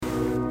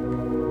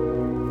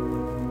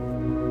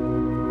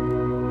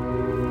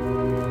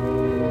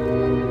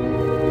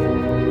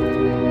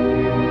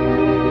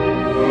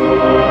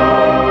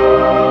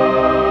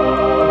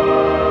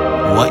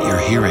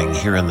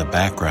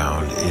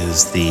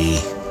is the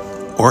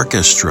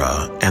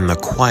orchestra and the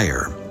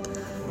choir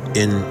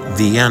in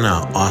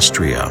Vienna,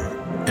 Austria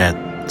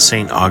at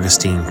St.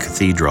 Augustine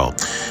Cathedral.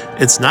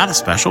 It's not a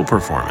special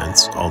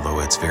performance,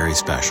 although it's very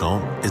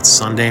special. It's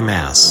Sunday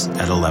Mass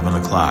at 11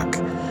 o'clock.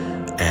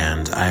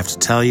 And I have to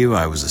tell you,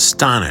 I was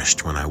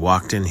astonished when I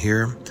walked in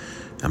here,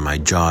 and my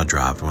jaw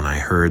dropped when I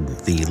heard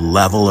the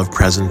level of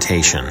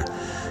presentation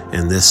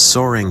in this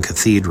soaring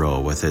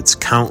cathedral with its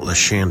countless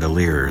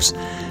chandeliers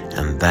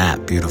and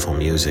that beautiful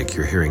music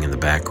you're hearing in the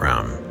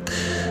background.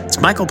 It's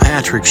Michael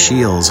Patrick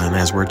Shields, and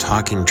as we're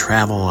talking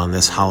travel on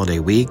this holiday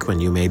week, when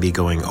you may be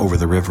going over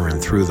the river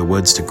and through the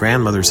woods to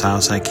grandmother's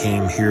house, I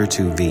came here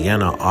to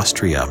Vienna,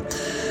 Austria,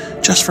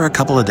 just for a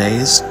couple of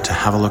days to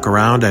have a look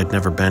around. I'd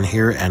never been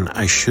here, and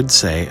I should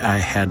say I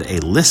had a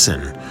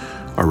listen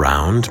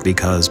around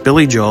because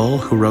Billy Joel,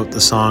 who wrote the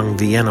song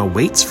Vienna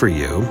Waits for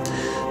You,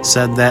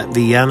 said that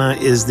Vienna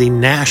is the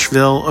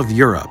Nashville of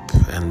Europe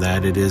and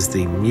that it is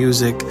the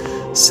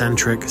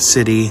music-centric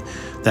city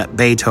that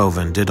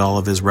Beethoven did all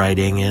of his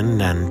writing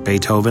in and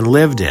Beethoven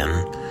lived in.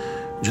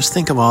 Just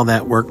think of all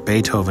that work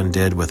Beethoven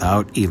did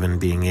without even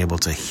being able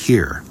to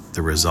hear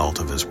the result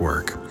of his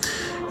work.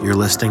 You're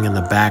listening in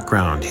the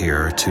background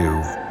here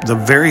to the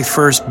very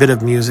first bit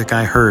of music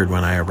I heard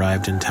when I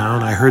arrived in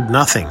town. I heard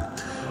nothing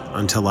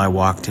until I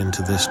walked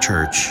into this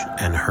church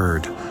and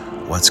heard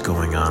what's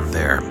going on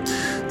there.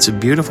 It's a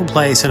beautiful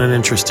place and an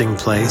interesting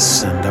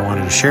place, and I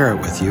wanted to share it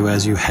with you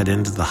as you head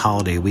into the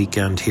holiday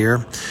weekend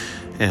here.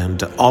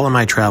 And all of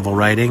my travel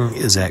writing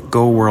is at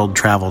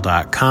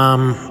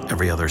goworldtravel.com,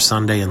 every other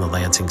Sunday in the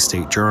Lansing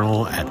State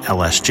Journal, at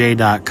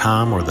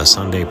lsj.com or the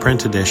Sunday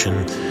print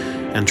edition,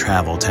 and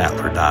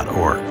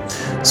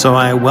traveltatler.org. So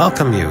I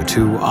welcome you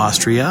to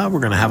Austria. We're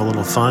going to have a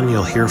little fun.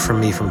 You'll hear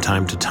from me from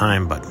time to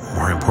time, but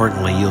more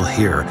importantly, you'll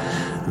hear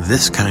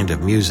this kind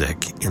of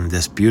music in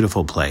this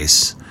beautiful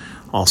place.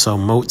 Also,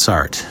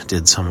 Mozart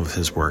did some of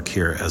his work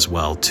here as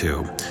well,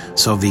 too.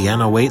 So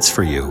Vienna waits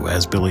for you,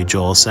 as Billy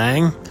Joel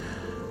sang.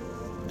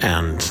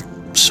 And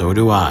so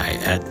do I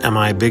at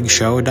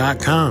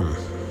mibigshow.com.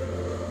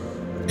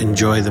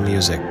 Enjoy the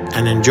music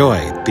and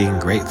enjoy being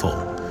grateful,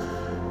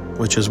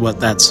 which is what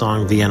that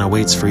song Vienna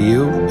Waits for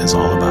You is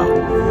all about.